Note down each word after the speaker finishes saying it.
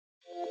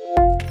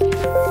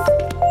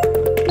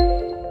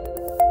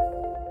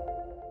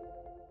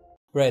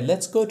Right,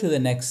 let's go to the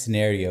next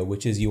scenario,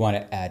 which is you want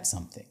to add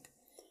something.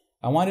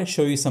 I want to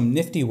show you some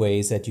nifty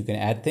ways that you can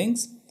add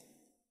things.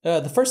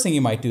 The first thing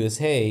you might do is,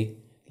 hey,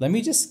 let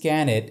me just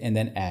scan it and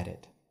then add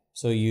it.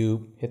 So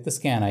you hit the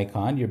scan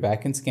icon, you're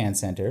back in Scan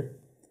Center,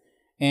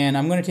 and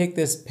I'm going to take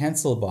this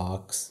pencil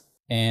box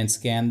and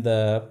scan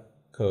the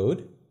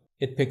code.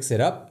 It picks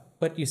it up,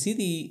 but you see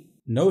the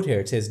note here,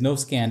 it says no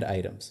scanned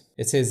items.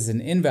 It says it's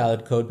an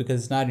invalid code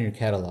because it's not in your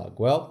catalog.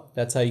 Well,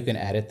 that's how you can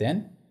add it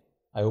then.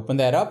 I open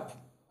that up.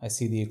 I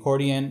see the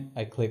accordion,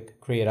 I click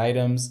Create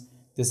Items.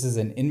 This is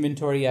an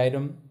inventory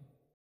item.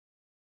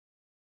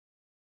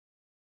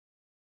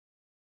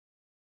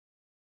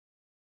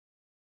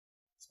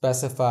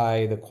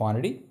 Specify the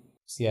quantity.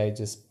 See, I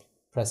just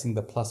pressing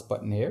the plus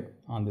button here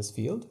on this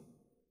field.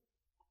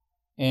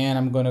 And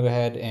I'm going to go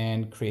ahead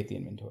and create the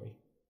inventory.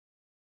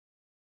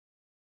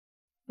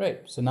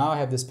 Right, so now I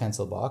have this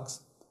pencil box.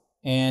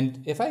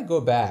 And if I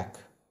go back,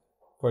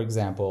 for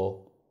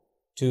example,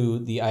 to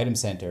the item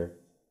center,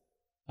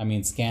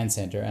 Scan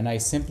Center, and I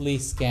simply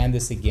scan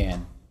this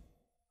again.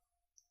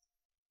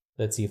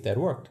 Let's see if that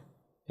worked.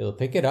 It'll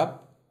pick it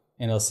up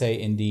and it'll say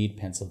indeed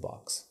pencil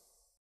box.